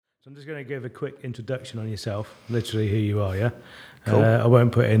So I'm just going to give a quick introduction on yourself, literally who you are, yeah? Cool. I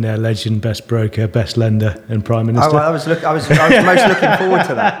won't put in there legend, best broker, best lender and prime minister. I was most looking forward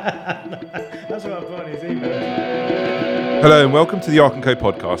to that. That's what I put on his email. Hello and welcome to the Ark & Co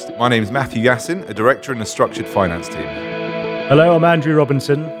podcast. My name is Matthew Yassin, a director in the structured finance team. Hello, I'm Andrew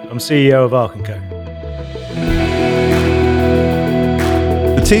Robinson. I'm CEO of Ark & Co.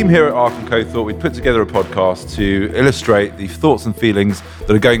 The team here at Ark & Co thought we'd put together a podcast to illustrate the thoughts and feelings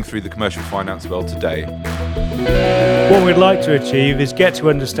that are going through the commercial finance world today. What we'd like to achieve is get to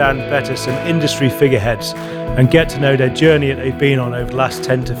understand better some industry figureheads and get to know their journey that they've been on over the last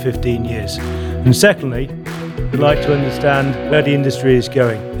 10 to 15 years. And secondly, we'd like to understand where the industry is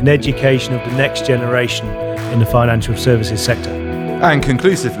going in education of the next generation in the financial services sector. And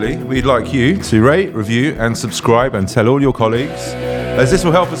conclusively, we'd like you to rate, review and subscribe and tell all your colleagues, as this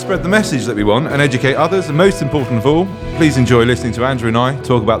will help us spread the message that we want and educate others. And most important of all, please enjoy listening to Andrew and I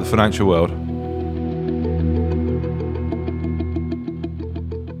talk about the financial world.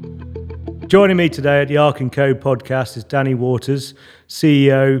 Joining me today at the Ark & Co podcast is Danny Waters,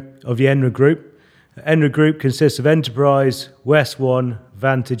 CEO of the Enra Group. Enra Group consists of Enterprise, West One,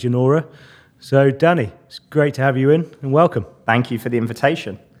 Vantage and Aura. So Danny, it's great to have you in and welcome. Thank you for the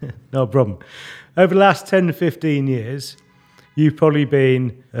invitation. No problem. Over the last 10 to 15 years, you've probably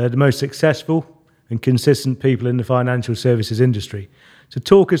been the most successful and consistent people in the financial services industry. So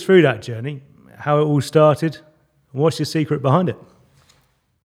talk us through that journey, how it all started, and what's your secret behind it?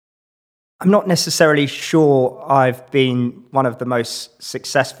 I'm not necessarily sure I've been one of the most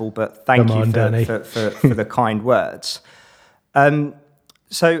successful, but thank you for the kind words.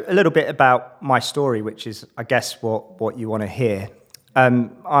 So a little bit about my story, which is, I guess, what you want to hear.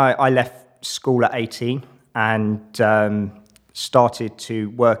 I left school at 18 and started to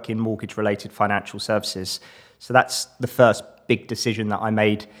work in mortgage-related financial services. So that's the first big decision that I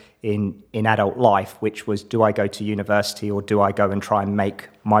made in adult life, which was, do I go to university or do I go and try and make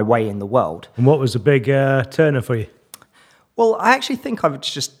my way in the world? And what was the big turner for you? Well, I actually think I was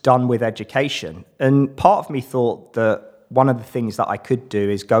just done with education. And part of me thought that one of the things that I could do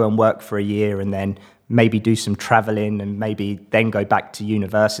is go and work for a year and then maybe do some traveling and maybe then go back to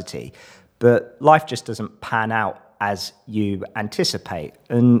university. But life just doesn't pan out as you anticipate.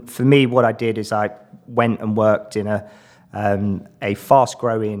 And for me, what I did is I went and worked in a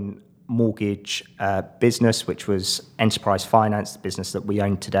fast-growing mortgage business, which was Enterprise Finance, the business that we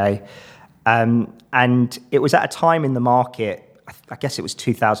own today. And it was at a time in the market, I guess it was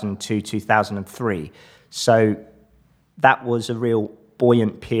 2002, 2003. So that was a real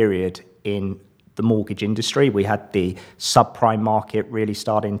buoyant period in the mortgage industry. We had the subprime market really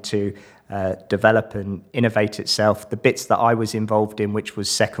starting to develop and innovate itself. The bits that I was involved in, which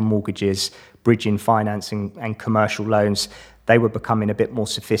was second mortgages, bridging financing and commercial loans, they were becoming a bit more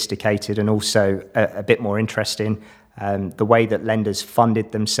sophisticated and also a bit more interesting. The way that lenders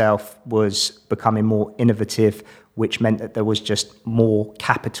funded themselves was becoming more innovative, which meant that there was just more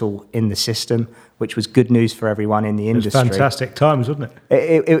capital in the system, which was good news for everyone in the industry. It was fantastic times, wasn't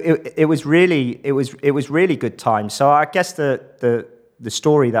it? It was really good times. So I guess the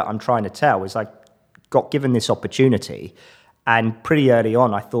story that I'm trying to tell is I got given this opportunity, and pretty early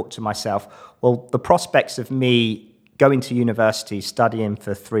on I thought to myself, well, the prospects of me going to university, studying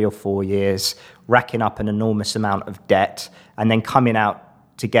for 3 or 4 years, racking up an enormous amount of debt, and then coming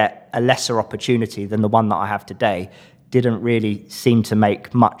out to get a lesser opportunity than the one that I have today didn't really seem to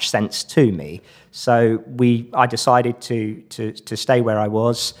make much sense to me. So I decided to stay where I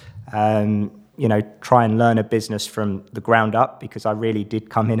was, try and learn a business from the ground up, because I really did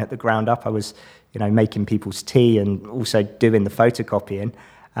come in at the ground up. I was, making people's tea and also doing the photocopying.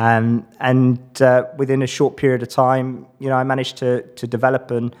 And within a short period of time, I managed to develop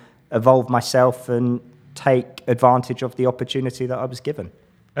and evolve myself and take advantage of the opportunity that I was given.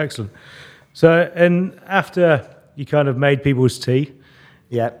 Excellent. So, and after you kind of made people's tea,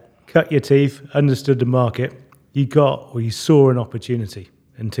 cut your teeth, understood the market, you saw an opportunity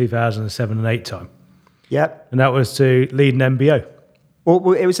in 2007 and 8 time. Yep. And that was to lead an MBO.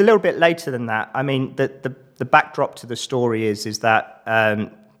 Well, it was a little bit later than that. I mean, the backdrop to the story is that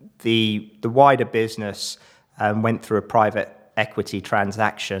the wider business went through a private equity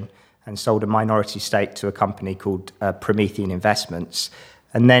transaction and sold a minority stake to a company called Promethean Investments.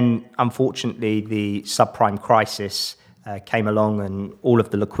 And then, unfortunately, the subprime crisis came along and all of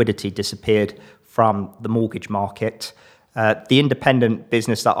the liquidity disappeared from the mortgage market. The independent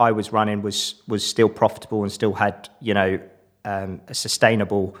business that I was running was still profitable and still had, a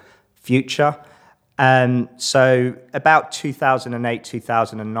sustainable future. So about 2008,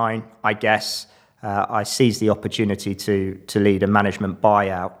 2009, I guess, I seized the opportunity to lead a management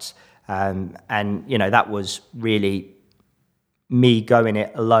buyout. And, that was really me going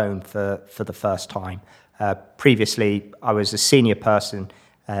it alone for the first time. Previously, I was a senior person,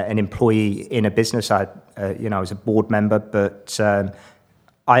 an employee in a business. I was a board member, but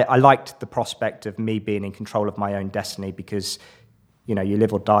I liked the prospect of me being in control of my own destiny because, you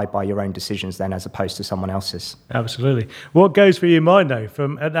live or die by your own decisions then as opposed to someone else's. Absolutely. What goes through your mind, though,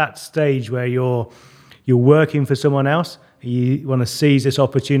 from at that stage where you're working for someone else, you want to seize this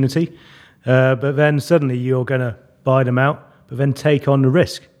opportunity, but then suddenly you're going to buy them out, but then take on the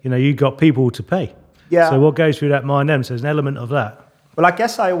risk. You've got people to pay. Yeah. So what goes through that mind then? So there's an element of that. Well, I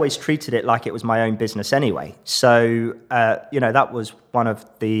guess I always treated it like it was my own business anyway. So, that was one of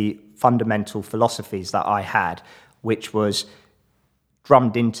the fundamental philosophies that I had, which was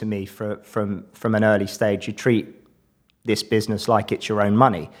drummed into me from an early stage. You treat this business like it's your own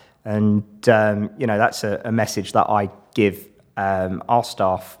money. And, that's a message that I give our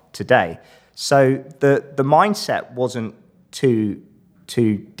staff today. So the mindset wasn't too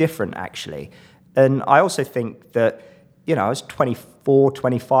different, actually. And I also think that, I was 24,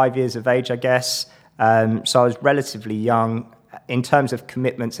 25 years of age, I guess. So I was relatively young. In terms of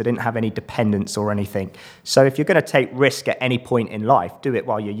commitments, I didn't have any dependents or anything. So if you're going to take risk at any point in life, do it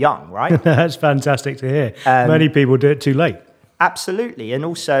while you're young, right? That's fantastic to hear. Many people do it too late. Absolutely. And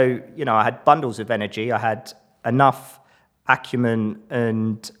also, I had bundles of energy. I had enough acumen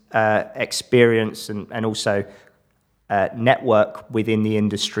and experience and also network within the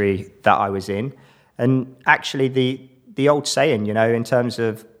industry that I was in. And actually the old saying, in terms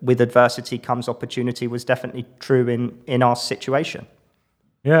of with adversity comes opportunity was definitely true in our situation.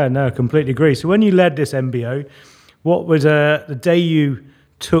 Yeah, no, I completely agree. So when you led this MBO, what was the day you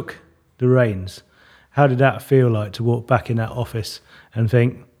took the reins? How did that feel like to walk back in that office and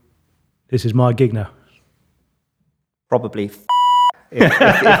think, this is my gig now? Probably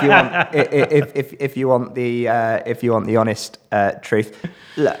if you want the honest truth.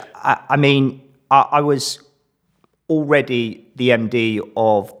 Look, I was already the MD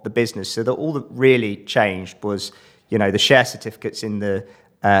of the business, so that all that really changed was, the share certificates in the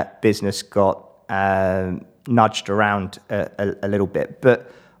business got nudged around a little bit,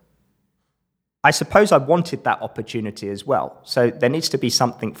 but I suppose I wanted that opportunity as well. So there needs to be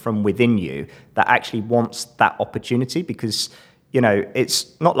something from within you that actually wants that opportunity because,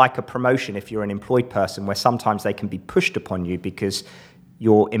 it's not like a promotion if you're an employed person where sometimes they can be pushed upon you because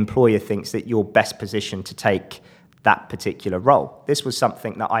your employer thinks that you're best positioned to take that particular role. This was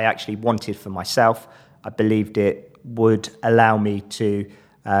something that I actually wanted for myself. I believed it would allow me to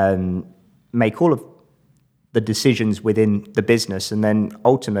make all of the decisions within the business, and then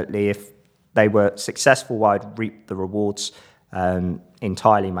ultimately, if they were successful, I'd reap the rewards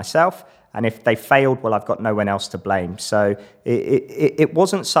entirely myself. And if they failed, well, I've got no one else to blame. So it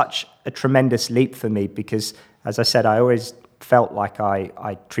wasn't such a tremendous leap for me because, as I said, I always felt like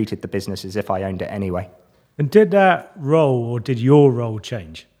I treated the business as if I owned it anyway. And did that role or did your role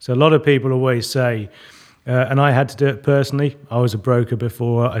change? So a lot of people always say, and I had to do it personally. I was a broker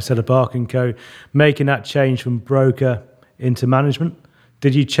before I set up Ark & Co. Making that change from broker into management.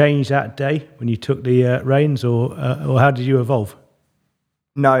 Did you change that day when you took the reins or how did you evolve?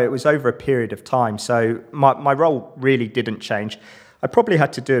 No, it was over a period of time. So my role really didn't change. I probably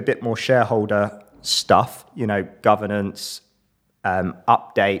had to do a bit more shareholder stuff, governance,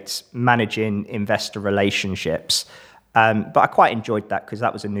 updates, managing investor relationships. But I quite enjoyed that because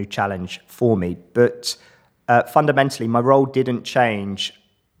that was a new challenge for me. But fundamentally, my role didn't change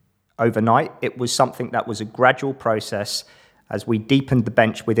overnight. It was something that was a gradual process as we deepened the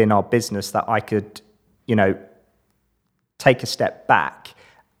bench within our business that I could, take a step back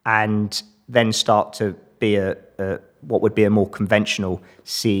and then start to be what would be a more conventional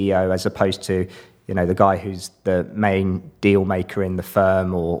CEO as opposed to, the guy who's the main deal maker in the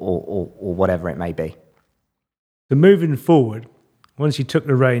firm or whatever it may be. So moving forward, once you took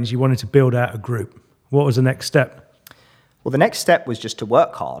the reins, you wanted to build out a group. What was the next step? Well, the next step was just to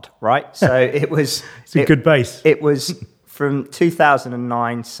work hard, right? So it was... It's a good base. It was from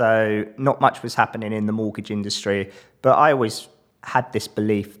 2009, so not much was happening in the mortgage industry, but I always had this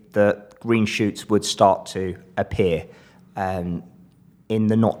belief that green shoots would start to appear in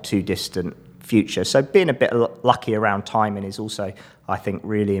the not too distant future. So being a bit lucky around timing is also, I think,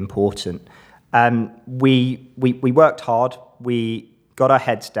 really important. We worked hard. We got our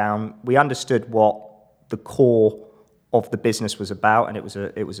heads down. We understood what the core of the business was about, and it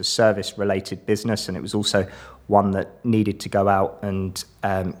was a service-related business, and it was also one that needed to go out and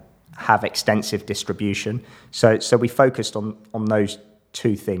have extensive distribution. So we focused on those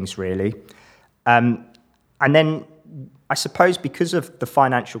two things really. And then I suppose because of the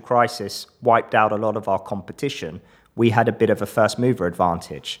financial crisis wiped out a lot of our competition, we had a bit of a first mover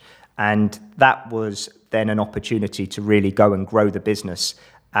advantage. And that was then an opportunity to really go and grow the business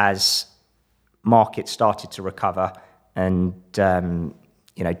as markets started to recover and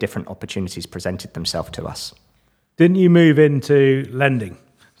different opportunities presented themselves to us. Didn't you move into lending?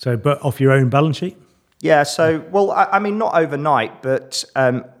 So, but off your own balance sheet? Yeah, so, I mean, not overnight, but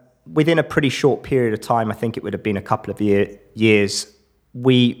within a pretty short period of time, I think it would have been a couple of years,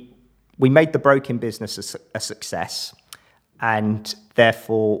 we made the broking business a success. And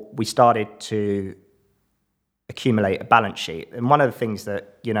therefore, we started to accumulate a balance sheet. And one of the things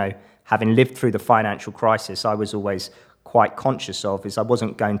that, having lived through the financial crisis, I was always quite conscious of is I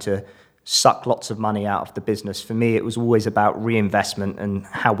wasn't going to suck lots of money out of the business. For me, it was always about reinvestment and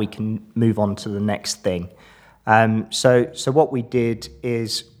how we can move on to the next thing. So what we did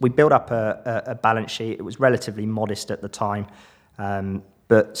is we built up a balance sheet. It was relatively modest at the time,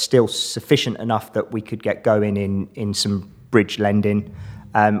 but still sufficient enough that we could get going in some bridge lending.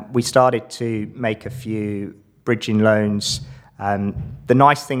 We started to make a few bridging loans. The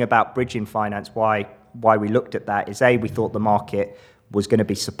nice thing about bridging finance, why we looked at that, is we thought the market was going to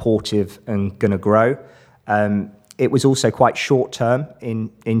be supportive and going to grow. It was also quite short term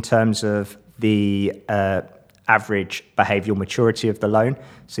in terms of the average behavioural maturity of the loan.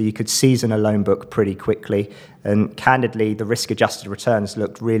 So you could season a loan book pretty quickly. And candidly, the risk-adjusted returns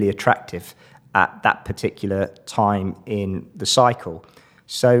looked really attractive at that particular time in the cycle.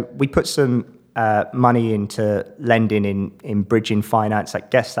 So we put some money into lending in bridging finance. I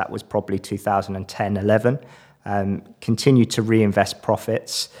guess that was probably 2010, 11. Continued to reinvest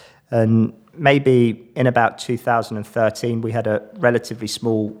profits. And maybe in about 2013, we had a relatively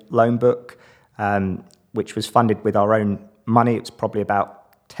small loan book, which was funded with our own money. It was probably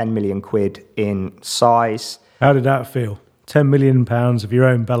about 10 million quid in size. How did that feel? £10 million of your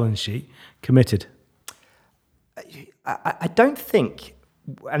own balance sheet committed? I don't think,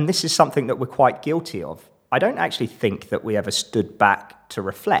 and this is something that we're quite guilty of, I don't actually think that we ever stood back to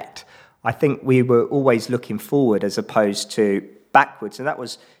reflect. I think we were always looking forward as opposed to backwards. And that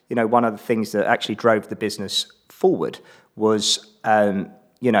was, one of the things that actually drove the business forward was,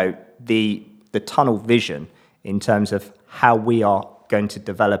 the tunnel vision in terms of how we are going to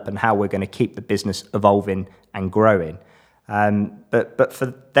develop and how we're going to keep the business evolving and growing. But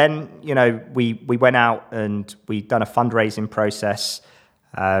for then, we went out and we done a fundraising process.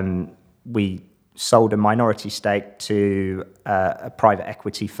 We sold a minority stake to a private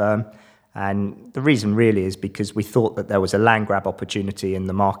equity firm. And the reason really is because we thought that there was a land grab opportunity in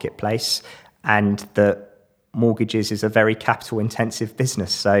the marketplace and that mortgages is a very capital intensive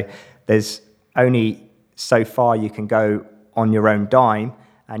business. So there's only so far you can go on your own dime,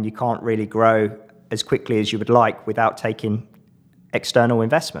 and you can't really grow as quickly as you would like without taking external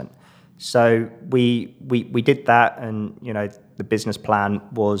investment. So we did that, and the business plan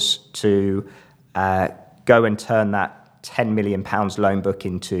was to go and turn that £10 million loan book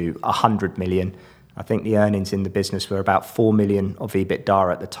into 100 million. I think the earnings in the business were about 4 million of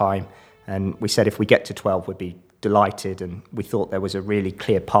EBITDA at the time, and we said if we get to 12 we'd be delighted, and we thought there was a really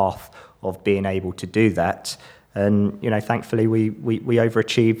clear path of being able to do that. And thankfully we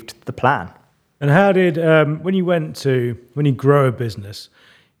overachieved the plan. And how did when you grow a business,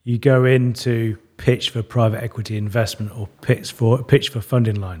 you go in to pitch for private equity investment or pitch for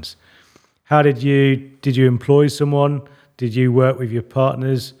funding lines? How did you employ someone? Did you work with your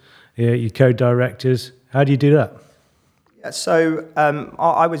partners, your co-directors? How do you do that? Yeah, so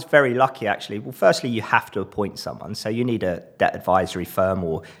I was very lucky, actually. Well, firstly, you have to appoint someone. So you need a debt advisory firm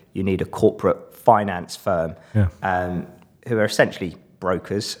or you need a corporate finance firm who are essentially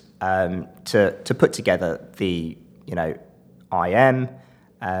brokers to put together the IM,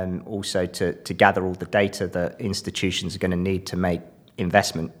 also to gather all the data that institutions are going to need to make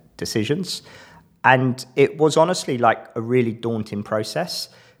investment decisions. And it was honestly like a really daunting process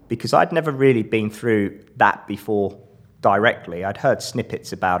because I'd never really been through that before directly. I'd heard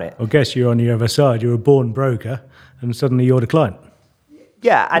snippets about it. I guess you're on the other side. You're a born broker and suddenly you're the client.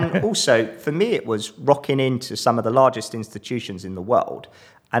 Yeah, and also for me it was rocking into some of the largest institutions in the world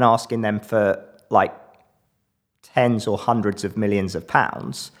and asking them for like tens or hundreds of millions of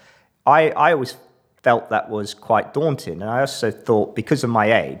pounds. I always felt that was quite daunting, and I also thought because of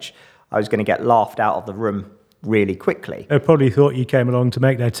my age I was going to get laughed out of the room really quickly. They probably thought you came along to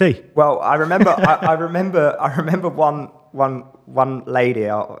make their tea. Well, I remember I remember one lady,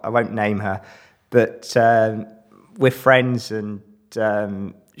 I won't name her, but we're friends, and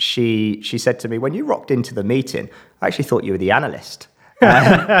she said to me, when you rocked into the meeting, I actually thought you were the analyst.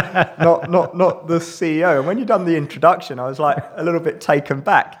 not the CEO. And when you done the introduction, I was like a little bit taken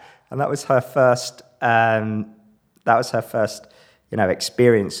back. And that was her first.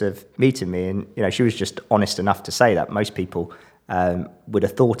 Experience of meeting me, and she was just honest enough to say that. Most people would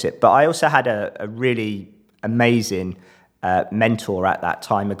have thought it, but I also had a really amazing mentor at that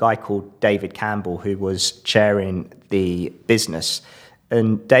time, a guy called David Campbell, who was chairing the business.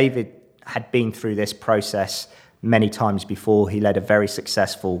 And David had been through this process many times before. He led a very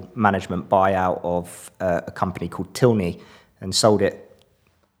successful management buyout of a company called Tilney and sold it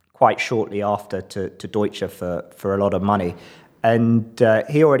quite shortly after to Deutsche for a lot of money. And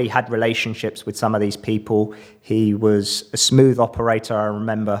he already had relationships with some of these people. He was a smooth operator, I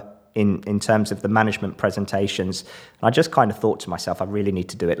remember, in terms of the management presentations. And I just kind of thought to myself, I really need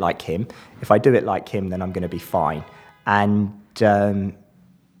to do it like him. If I do it like him, then I'm going to be fine. And, there's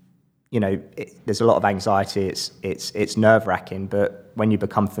a lot of anxiety. It's nerve-wracking, but when you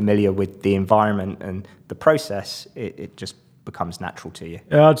become familiar with the environment and the process, it just becomes natural to you.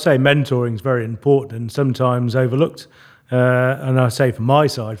 Yeah, I'd say mentoring is very important and sometimes overlooked. And I say from my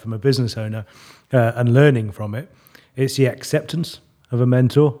side, from a business owner, and learning from it, it's the acceptance of a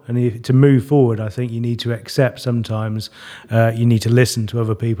mentor. And to move forward, I think you need to accept sometimes you need to listen to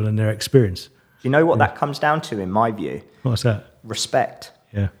other people and their experience. Do you know what that comes down to, in my view? What's that? Respect.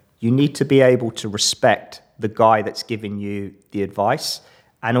 Yeah. You need to be able to respect the guy that's giving you the advice,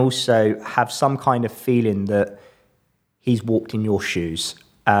 and also have some kind of feeling that he's walked in your shoes.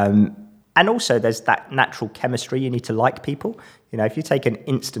 And also there's that natural chemistry. You need to like people. If you take an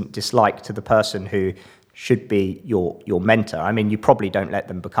instant dislike to the person who should be your mentor, I mean, you probably don't let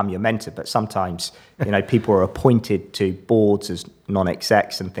them become your mentor, but sometimes, people are appointed to boards as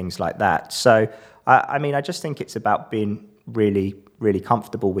non-execs and things like that. So, I just think it's about being really, really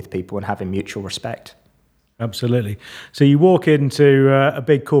comfortable with people and having mutual respect. Absolutely. So you walk into a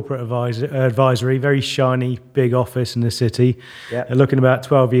big corporate advisory, very shiny, big office in the city, looking about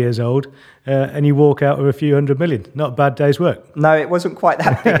 12 years old, and you walk out with a few $100 million. Not a bad day's work. No, it wasn't quite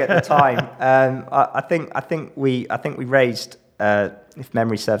that big at the time. I think we raised, if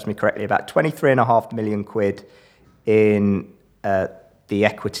memory serves me correctly, about 23.5 million quid in the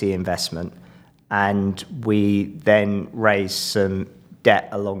equity investment, and we then raised some debt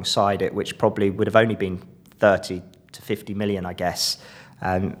alongside it, which probably would have only been 30 to 50 million, I guess.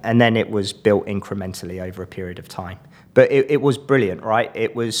 And then it was built incrementally over a period of time. But it was brilliant, right?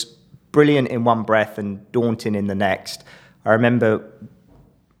 It was brilliant in one breath and daunting in the next. I remember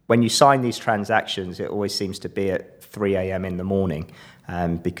when you sign these transactions, it always seems to be at 3 a.m. in the morning,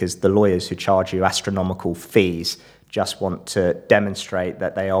 because the lawyers who charge you astronomical fees just want to demonstrate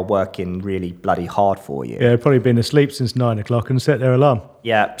that they are working really bloody hard for you. Yeah, probably been asleep since 9 o'clock and set their alarm.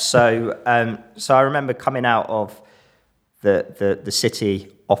 Yeah, so I remember coming out of the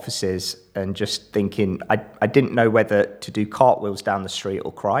city offices and just thinking, I didn't know whether to do cartwheels down the street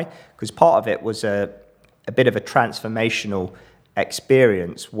or cry, because part of it was a bit of a transformational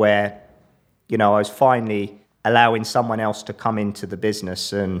experience where, I was finally allowing someone else to come into the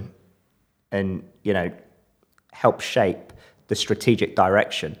business and help shape the strategic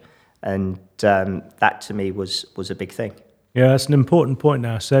direction. And that to me was a big thing. Yeah, that's an important point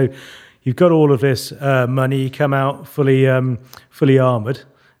now. So you've got all of this money, you come out fully armoured.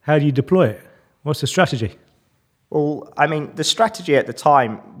 How do you deploy it? What's the strategy? Well, I mean, the strategy at the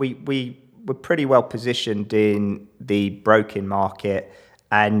time, we were pretty well positioned in the broking market,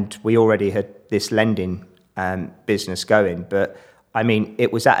 and we already had this lending business going. But I mean,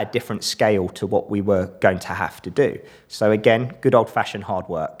 it was at a different scale to what we were going to have to do. So again, good old-fashioned hard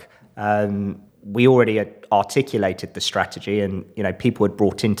work. We already had articulated the strategy, and people had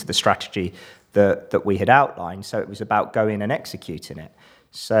brought into the strategy that we had outlined. So it was about going and executing it.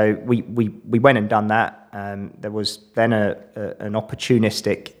 So we went and done that. There was then an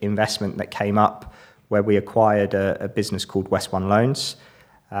opportunistic investment that came up where we acquired a business called West One Loans,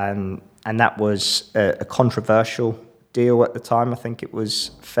 and that was a controversial deal at the time. I think it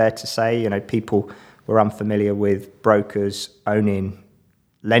was fair to say, people were unfamiliar with brokers owning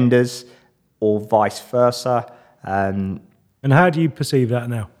lenders or vice versa. And how do you perceive that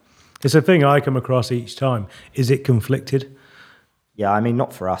now? It's a thing I come across each time. Is it conflicted? Yeah, I mean,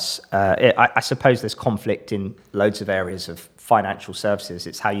 not for us. I suppose there's conflict in loads of areas of financial services.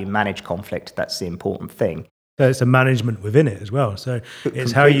 It's how you manage conflict that's the important thing. So it's a management within it as well. So it's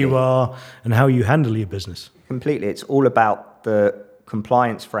completely how you are and how you handle your business. Completely. It's all about the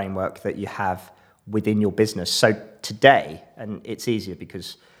compliance framework that you have within your business. So today, and it's easier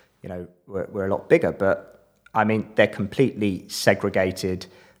because, we're a lot bigger, but I mean, they're completely segregated.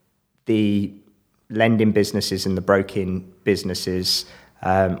 The lending businesses and the broking businesses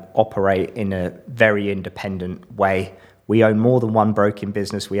operate in a very independent way. We own more than one broking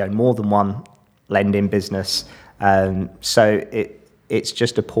business. We own more than one lending business. So it's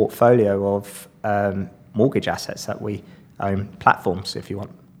just a portfolio of mortgage assets that we own, platforms, if you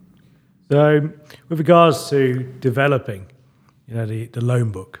want. So with regards to developing, the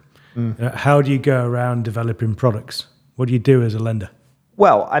loan book, how do you go around developing products? What do you do as a lender?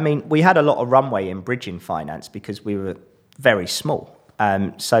 Well, I mean, we had a lot of runway in bridging finance because we were very small.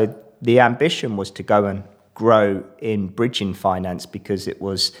 So the ambition was to go and grow in bridging finance because it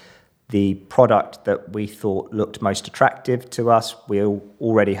was the product that we thought looked most attractive to us. We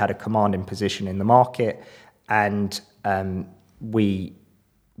already had a commanding position in the market, and we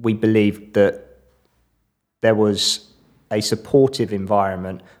believed that there was a supportive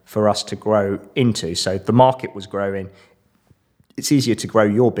environment for us to grow into. So the market was growing. It's easier to grow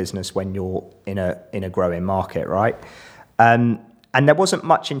your business when you're in a growing market, right? And there wasn't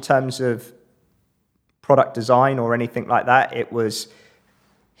much in terms of product design or anything like that. It was,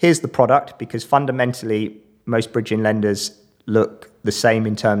 here's the product, because fundamentally most bridging lenders look the same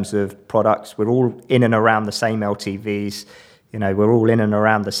in terms of products. We're all in and around the same LTVs. We're all in and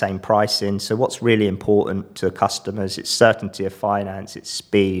around the same pricing. So what's really important to customers? It's certainty of finance, it's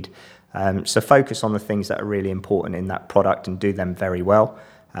speed. So focus on the things that are really important in that product and do them very well,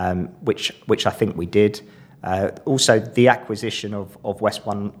 which I think we did. Also, the acquisition of West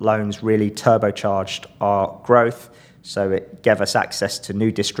One Loans really turbocharged our growth. So it gave us access to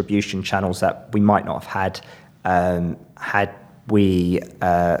new distribution channels that we might not have had we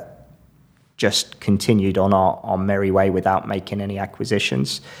just continued on our merry way without making any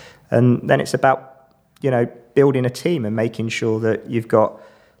acquisitions. And then it's about, building a team and making sure that you've got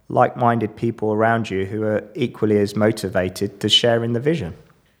like-minded people around you who are equally as motivated to share in the vision.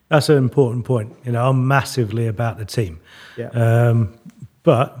 That's an important point. I'm massively about the team. Yeah.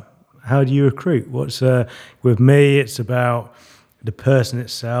 But how do you recruit? With me, it's about the person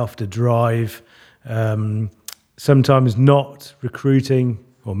itself, the drive, sometimes not recruiting,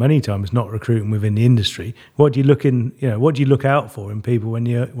 or many times not recruiting within the industry. What do you look out for in people when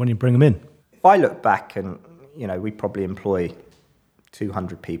you bring them in? If I look back and, we probably employ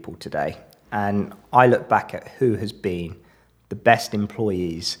 200 people today, and I look back at who has been the best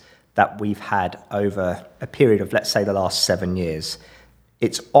employees that we've had over a period of, let's say, the last 7 years,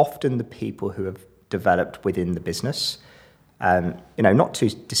 it's often the people who have developed within the business. Not too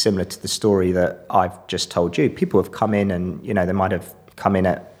dissimilar to the story that I've just told you. People have come in and, they might have come in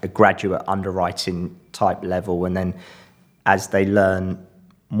at a graduate underwriting type level, and then as they learn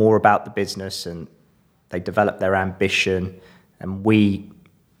more about the business and they develop their ambition and we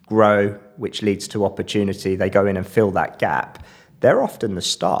grow, which leads to opportunity, they go in and fill that gap. They're often the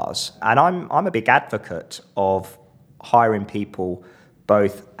stars. And I'm a big advocate of hiring people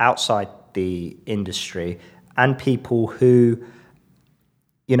both outside the industry and people who,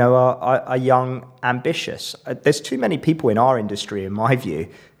 are young, ambitious. There's too many people in our industry, in my view,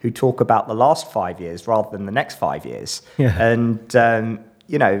 who talk about the last 5 years rather than the next 5 years. Yeah. And,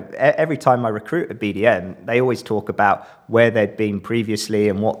 every time I recruit a BDM, they always talk about where they'd been previously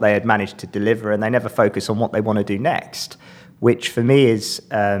and what they had managed to deliver, and they never focus on what they want to do next, which for me is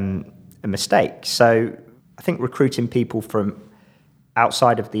a mistake. So I think recruiting people from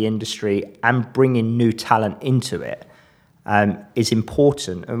outside of the industry and bringing new talent into it is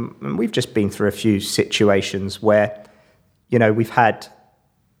important. And we've just been through a few situations where,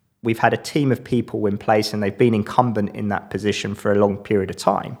 we've had a team of people in place and they've been incumbent in that position for a long period of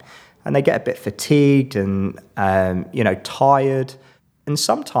time. And they get a bit fatigued and, tired. And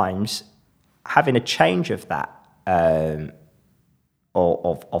sometimes having a change of that,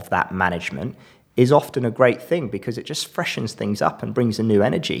 of that management is often a great thing because it just freshens things up and brings a new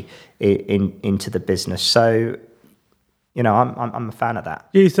energy into the business. So, I'm a fan of that.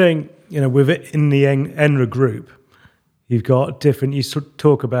 Do you think, within the Enra Group, you've got different, you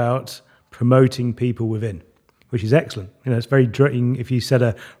talk about promoting people within, which is excellent. It's very, if you set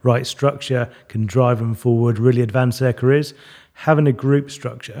a right structure, can drive them forward, really advance their careers. Having a group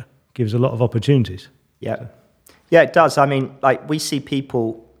structure gives a lot of opportunities. Yeah. Yeah, it does. I mean, we see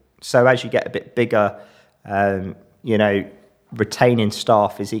people, so as you get a bit bigger, retaining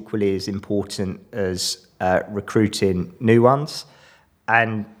staff is equally as important as recruiting new ones.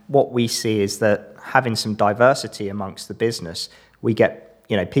 And what we see is that having some diversity amongst the business, we get,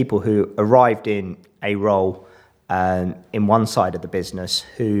 people who arrived in a role in one side of the business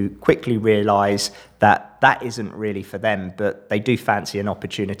who quickly realise that that isn't really for them, but they do fancy an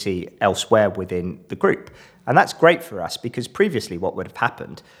opportunity elsewhere within the group. And that's great for us because previously what would have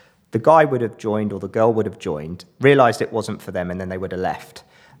happened, the guy would have joined or the girl would have joined, realised it wasn't for them, and then they would have left.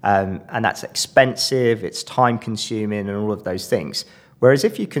 And that's expensive, it's time consuming and all of those things. Whereas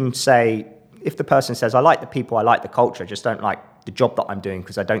if you can say, if the person says, I like the people, I like the culture, I just don't like the job that I'm doing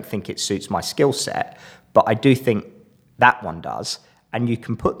because I don't think it suits my skill set, but I do think that one does, and you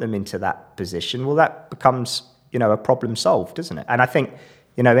can put them into that position, well, that becomes, a problem solved, doesn't it? And I think,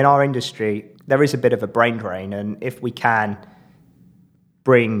 in our industry, there is a bit of a brain drain, and if we can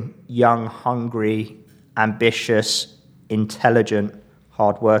bring young, hungry, ambitious, intelligent,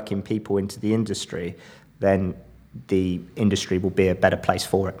 hard-working people into the industry, then the industry will be a better place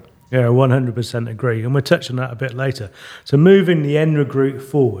for it. Yeah, 100% agree. And we'll touch on that a bit later. So moving the Enra Group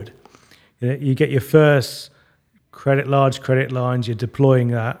forward, you get your first large credit lines, you're deploying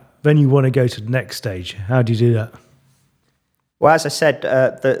that. Then you want to go to the next stage. How do you do that? Well, as I said,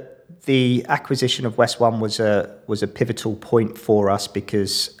 the acquisition of West One was a pivotal point for us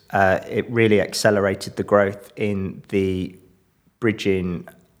because it really accelerated the growth in the bridging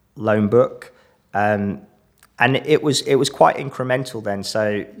loan book. And it was quite incremental then.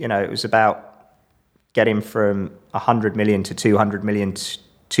 So, it was about getting from 100 million to 200 million to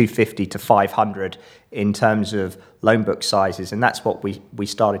 250 to 500 in terms of loan book sizes. And that's what we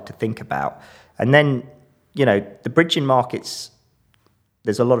started to think about. And then, the bridging markets,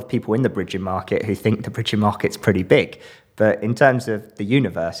 there's a lot of people in the bridging market who think the bridging market's pretty big. But in terms of the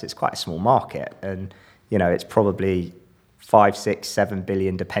universe, it's quite a small market. And, it's probably 5, 6, 7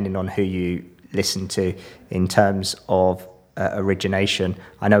 billion, depending on who you listen to in terms of origination.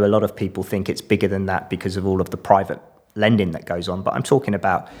 I know a lot of people think it's bigger than that because of all of the private lending that goes on, but I'm talking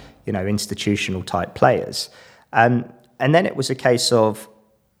about, institutional type players. And then it was a case of,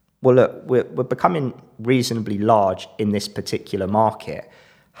 well, look, we're becoming reasonably large in this particular market.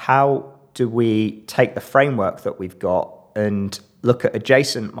 How do we take the framework that we've got and look at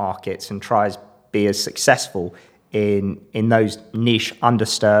adjacent markets and try to be as successful in those niche,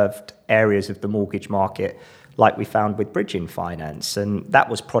 underserved areas of the mortgage market like we found with bridging finance? And that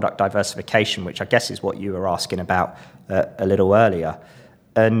was product diversification, which I guess is what you were asking about a little earlier.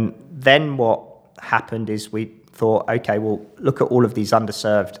 And then what happened is we thought, okay, well, look at all of these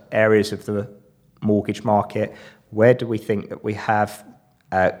underserved areas of the mortgage market. Where do we think that we have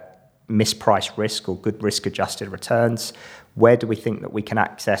mispriced risk or good risk-adjusted returns? Where do we think that we can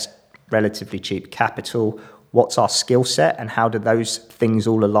access relatively cheap capital? What's our skill set and how do those things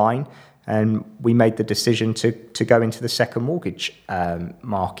all align? And we made the decision to go into the second mortgage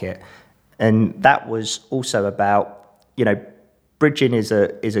market. And that was also about, bridging is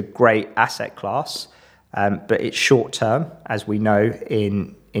a great asset class, but it's short term, as we know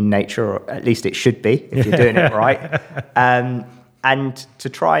in nature, or at least it should be if you're doing it right. And to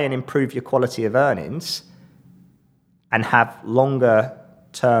try and improve your quality of earnings and have longer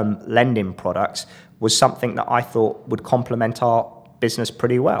term lending products was something that I thought would complement our business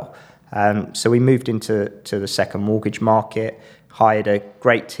pretty well. So we moved into the second mortgage market, hired a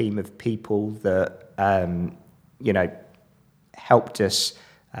great team of people that, helped us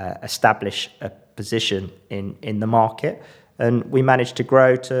establish a position in the market. And we managed to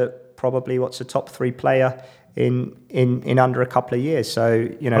grow to probably what's a top 3 player in under a couple of years. So,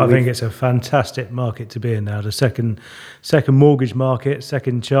 I think it's a fantastic market to be in now. The second mortgage market,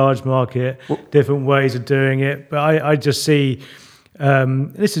 second charge market, different ways of doing it. But I just see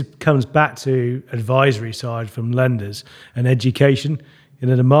comes back to advisory side from lenders and education.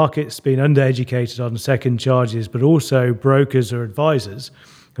 The market's been undereducated on second charges, but also brokers or advisors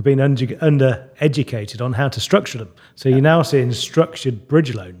have been undereducated on how to structure them. So you're now seeing structured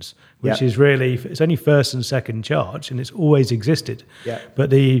bridge loans, which is really, it's only first and second charge, and it's always existed.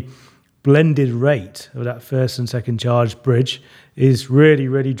 But the blended rate of that first and second charge bridge is really,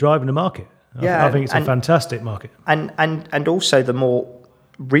 really driving the market. I think it's a fantastic market. And also the more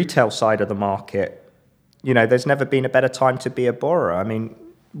retail side of the market, there's never been a better time to be a borrower. I mean,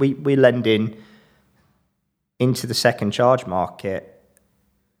 we lend into the second charge market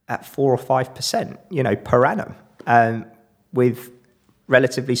at 4 or 5%, per annum, with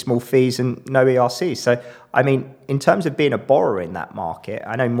relatively small fees and no ERC. So, I mean, in terms of being a borrower in that market,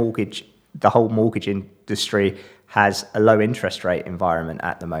 I know the whole mortgage industry has a low interest rate environment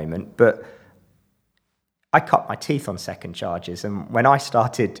at the moment, but I cut my teeth on second charges. And when I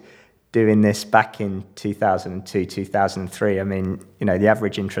started doing this back in 2002, 2003, I mean, the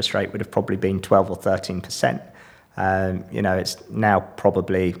average interest rate would have probably been 12 or 13%. It's now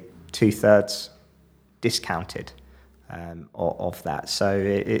probably 2/3 discounted of that. So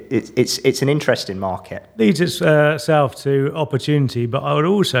it's an interesting market. Leads itself to opportunity, but I would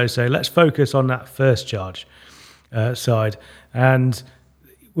also say let's focus on that first charge side. And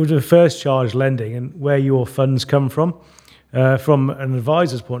with the first charge lending and where your funds come from an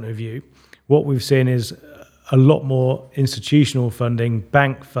advisor's point of view, what we've seen is a lot more institutional funding,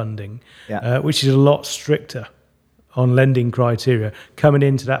 bank funding, which is a lot stricter on lending criteria coming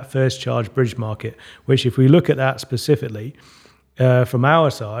into that first charge bridge market, which if we look at that specifically from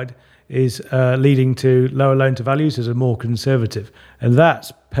our side is leading to lower loan to values as a more conservative. And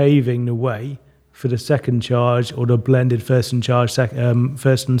that's paving the way for the second charge or the blended first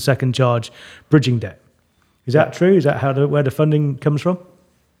and second charge bridging debt. Is that true? Is that where the funding comes from?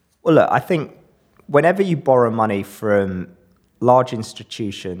 Well, look, I think whenever you borrow money from large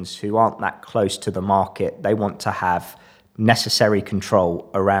institutions who aren't that close to the market, they want to have necessary control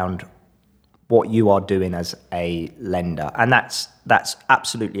around what you are doing as a lender. And that's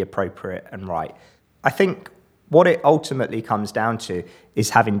absolutely appropriate and right. I think what it ultimately comes down to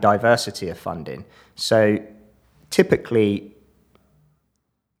is having diversity of funding. So typically,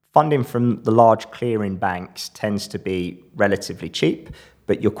 funding from the large clearing banks tends to be relatively cheap,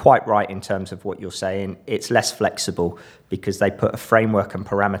 but you're quite right in terms of what you're saying. It's less flexible because they put a framework and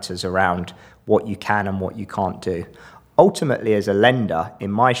parameters around what you can and what you can't do. Ultimately, as a lender,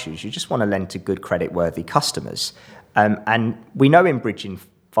 in my shoes, you just want to lend to good credit-worthy customers. And we know in bridging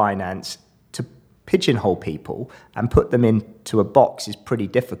finance, to pigeonhole people and put them into a box is pretty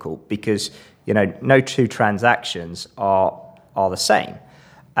difficult because, no two transactions are the same.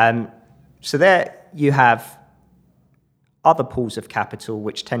 So there you have other pools of capital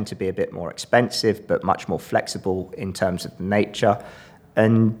which tend to be a bit more expensive but much more flexible in terms of the nature.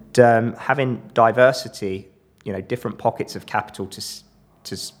 And having diversity, different pockets of capital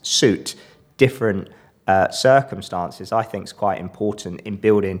to suit different circumstances, I think is quite important in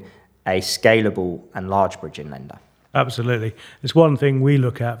building a scalable and large bridging lender. Absolutely. It's one thing we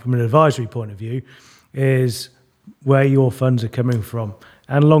look at from an advisory point of view is where your funds are coming from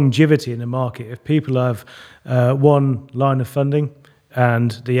and longevity in the market. If people have one line of funding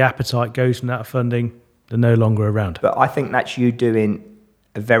and the appetite goes from that funding, they're no longer around. But I think that's you doing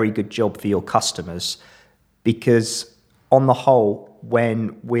a very good job for your customers because on the whole,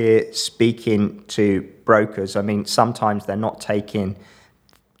 when we're speaking to brokers, sometimes they're not taking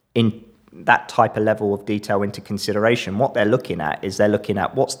in that type of level of detail into consideration. What they're looking at is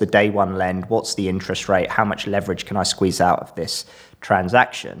what's the day one lend, what's the interest rate, how much leverage can I squeeze out of this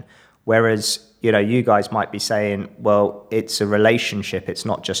transaction? Whereas, you guys might be saying, well, it's a relationship, it's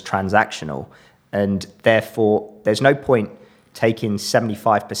not just transactional. And therefore, there's no point taking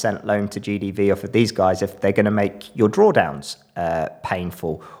 75% loan to GDV off of these guys if they're going to make your drawdowns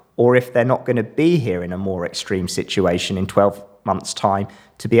painful, or if they're not going to be here in a more extreme situation in 12 months' time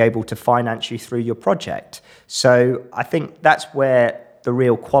to be able to finance you through your project. So I think that's where the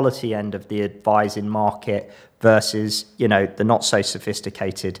real quality end of the advising market versus, the not so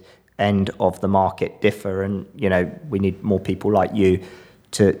sophisticated end of the market differ. And, we need more people like you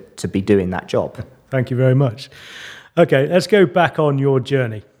to be doing that job. Thank you very much. Okay, let's go back on your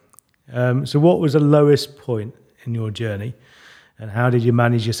journey. So what was the lowest point in your journey and how did you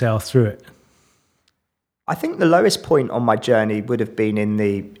manage yourself through it? I think the lowest point on my journey would have been in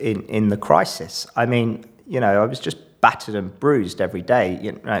the crisis. I was just battered and bruised every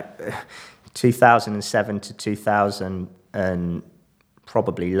day. 2007 to 2000 and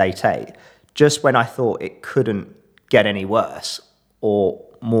probably late 8, just when I thought it couldn't get any worse or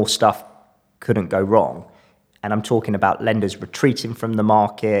more stuff couldn't go wrong. And I'm talking about lenders retreating from the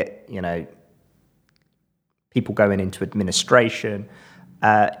market, people going into administration.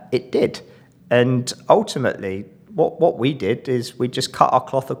 It did. And ultimately, what we did is we just cut our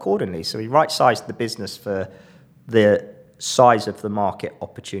cloth accordingly. So we right-sized the business for the size of the market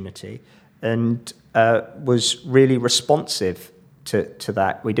opportunity and was really responsive to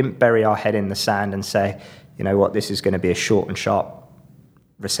that. We didn't bury our head in the sand and say, this is going to be a short and sharp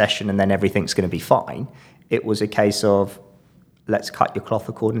recession and then everything's going to be fine. It was a case of, let's cut your cloth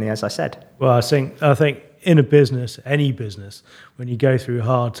accordingly, as I said. Well, I think in a business, any business, when you go through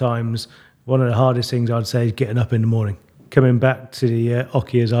hard times, one of the hardest things I'd say is getting up in the morning, coming back to the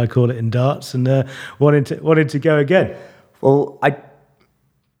hockey, as I call it in darts, and wanting to go again. Well, I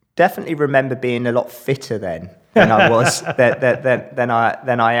definitely remember being a lot fitter then than I was than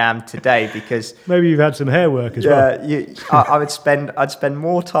I am today, because maybe you've had some hair work as well. I'd spend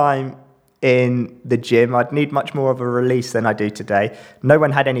more time in the gym. I'd need much more of a release than I do today. No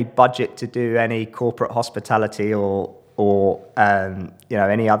one had any budget to do any corporate hospitality or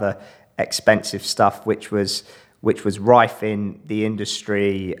any other expensive stuff, which was rife in the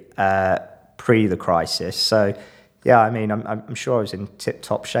industry pre the crisis. So, yeah, I'm sure I was in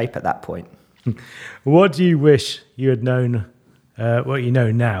tip-top shape at that point. What do you wish you had known what you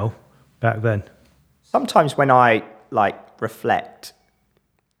know now back then? Sometimes when I reflect,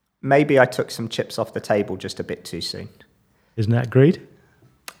 maybe I took some chips off the table just a bit too soon. Isn't that greed?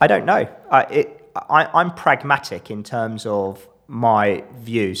 I don't know. I'm pragmatic in terms of my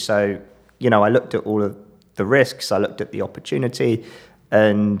view. So, I looked at all of the risks, I looked at the opportunity,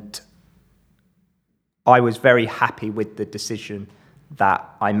 and I was very happy with the decision that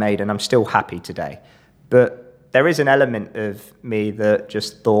I made, and I'm still happy today. But there is an element of me that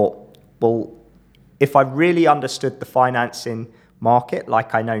just thought, well, if I really understood the financing market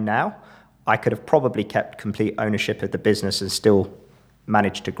like I know now, I could have probably kept complete ownership of the business and still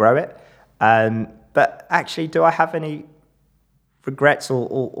managed to grow it. But actually, do I have any regrets,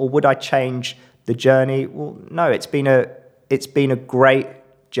 or would I change the journey? Well, no. It's been a great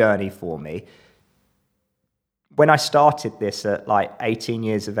journey for me. When I started this at 18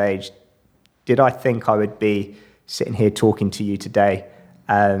 years of age, did I think I would be sitting here talking to you today?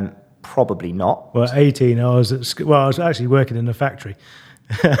 Probably not. Well, 18, I was actually working in a factory.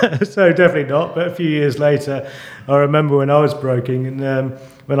 So definitely not. But a few years later, I remember when I was broking, and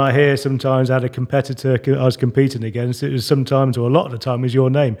when I hear sometimes I had a competitor I was competing against, it was sometimes, or a lot of the time, was your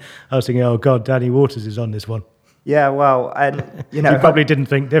name. I was thinking, oh God, Danny Waters is on this one. Yeah, well, and you probably didn't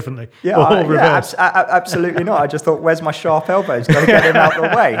think differently. Yeah, absolutely not. I just thought, where's my sharp elbows? Got to get him out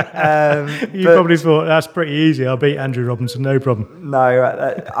of the way. You probably thought that's pretty easy. I'll beat Andrew Robinson, no problem. No,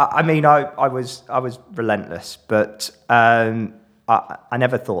 I was relentless, but I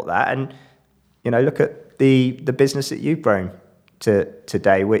never thought that. And look at the business that you've grown to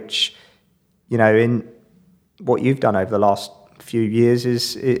today, which in what you've done over the last few years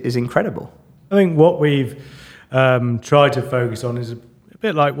is incredible. I think what we've tried to focus on is a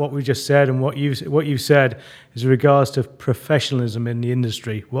bit like what we just said, and what you've said is in regards to professionalism in the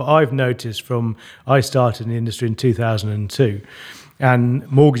industry. What I've noticed I started in the industry in 2002,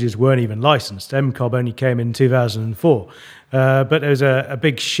 and mortgages weren't even licensed. MCOB only came in 2004. But there was a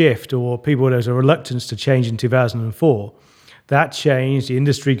big shift, or there was a reluctance to change in 2004. That changed. The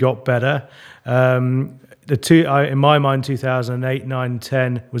industry got better. In my mind, 2008, 9,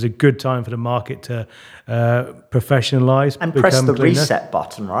 10 was a good time for the market to professionalise and press the reset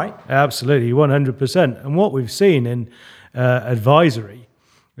button, right? Absolutely, 100%. And what we've seen in advisory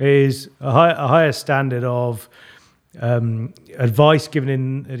is a higher standard of advice given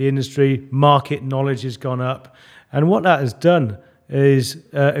in the industry. Market knowledge has gone up, and what that has done is,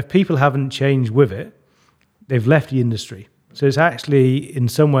 if people haven't changed with it, they've left the industry. So it's actually, in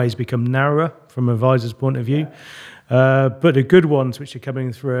some ways, become narrower from an advisor's point of view. But the good ones which are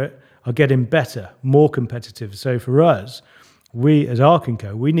coming through it are getting better, more competitive. So for us, we as Ark &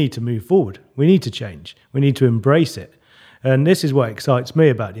 Co, we need to move forward. We need to change. We need to embrace it. And this is what excites me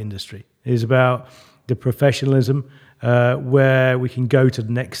about the industry, is about the professionalism, where we can go to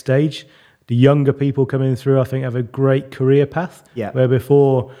the next stage. The younger people coming through, I think, have a great career path. Yeah. Where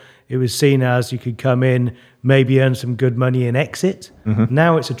before it was seen as you could come in, maybe earn some good money and exit. Mm-hmm.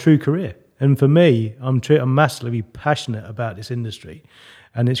 Now it's a true career. And for me, I'm massively passionate about this industry,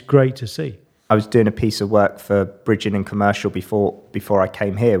 and it's great to see. I was doing a piece of work for Bridging and Commercial before I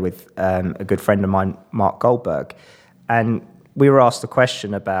came here with a good friend of mine, Mark Goldberg, and we were asked the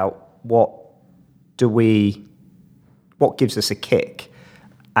question about what gives us a kick,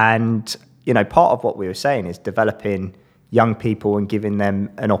 and part of what we were saying is developing young people and giving them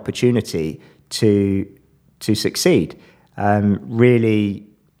an opportunity to succeed. Really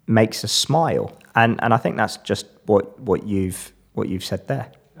makes us smile, and I think that's just what you've said there.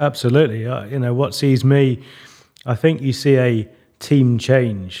 Absolutely. What sees me, I think you see a team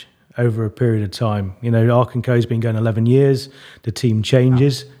change over a period of time. Ark & Co has been going 11 years. The team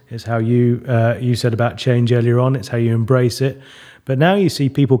changes. It's how you said about change earlier on. It's how you embrace it. But now you see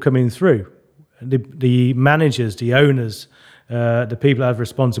people coming through. The managers, the owners, the people who have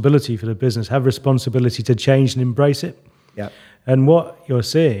responsibility for the business have responsibility to change and embrace it. Yeah. And what you're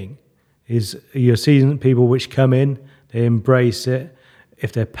seeing is you're seeing people which come in, they embrace it.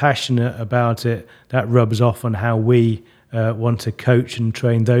 If they're passionate about it, that rubs off on how we want to coach and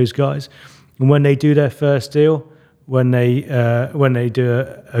train those guys. And when they do their first deal, when they do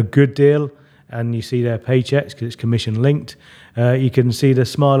a good deal, and you see their paychecks because it's commission linked, you can see the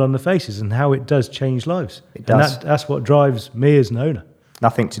smile on the faces and how it does change lives. It does. And that's what drives me as an owner.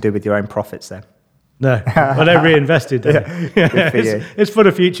 Nothing to do with your own profits then. No, well, they're reinvested. Yeah. Good for you. It's for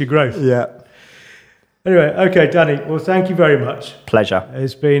the future growth. Yeah. Anyway, okay, Danny, well, thank you very much. Pleasure.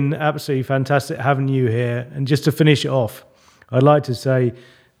 It's been absolutely fantastic having you here. And just to finish it off, I'd like to say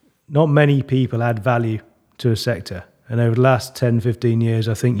not many people add value to a sector. And over the last 10, 15 years,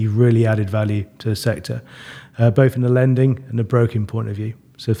 I think you've really added value to the sector, both in the lending and the broking point of view.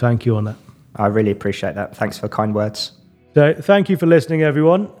 So thank you on that. I really appreciate that. Thanks for kind words. So thank you for listening,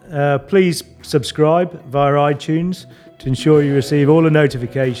 everyone. Please subscribe via iTunes to ensure you receive all the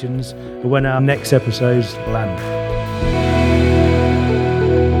notifications when our next episodes land.